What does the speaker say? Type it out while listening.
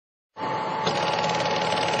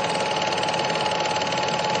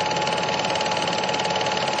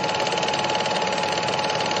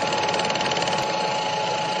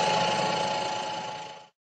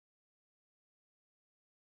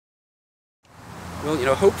Well,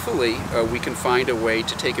 hopefully we can find a way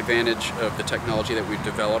to take advantage of the technology that we've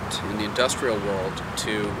developed in the industrial world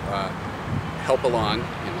to help along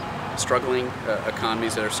struggling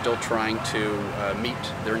economies that are still trying to meet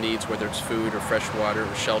their needs, whether it's food or fresh water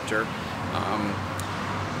or shelter.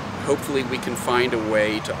 Hopefully we can find a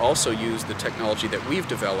way to also use the technology that we've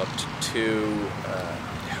developed to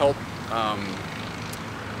help,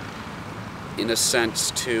 in a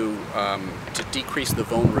sense, to decrease the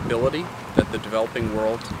vulnerability that the developing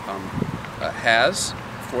world has,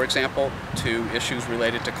 for example, to issues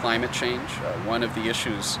related to climate change. One of the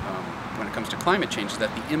issues when it comes to climate change is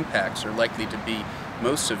that the impacts are likely to be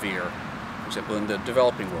most severe, for example, in the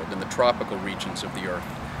developing world, in the tropical regions of the Earth,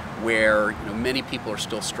 where many people are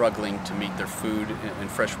still struggling to meet their food and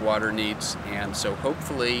fresh water needs. And so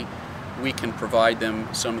hopefully we can provide them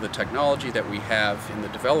some of the technology that we have in the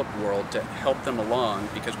developed world to help them along,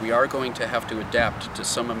 because we are going to have to adapt to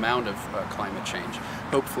some amount of climate change.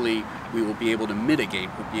 Hopefully we will be able to mitigate,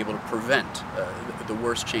 we'll be able to prevent the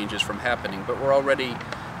worst changes from happening, but we're already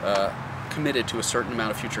committed to a certain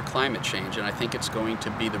amount of future climate change, and I think it's going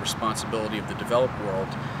to be the responsibility of the developed world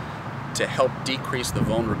to help decrease the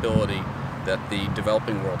vulnerability that the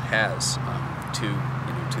developing world has to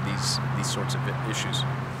these sorts of issues.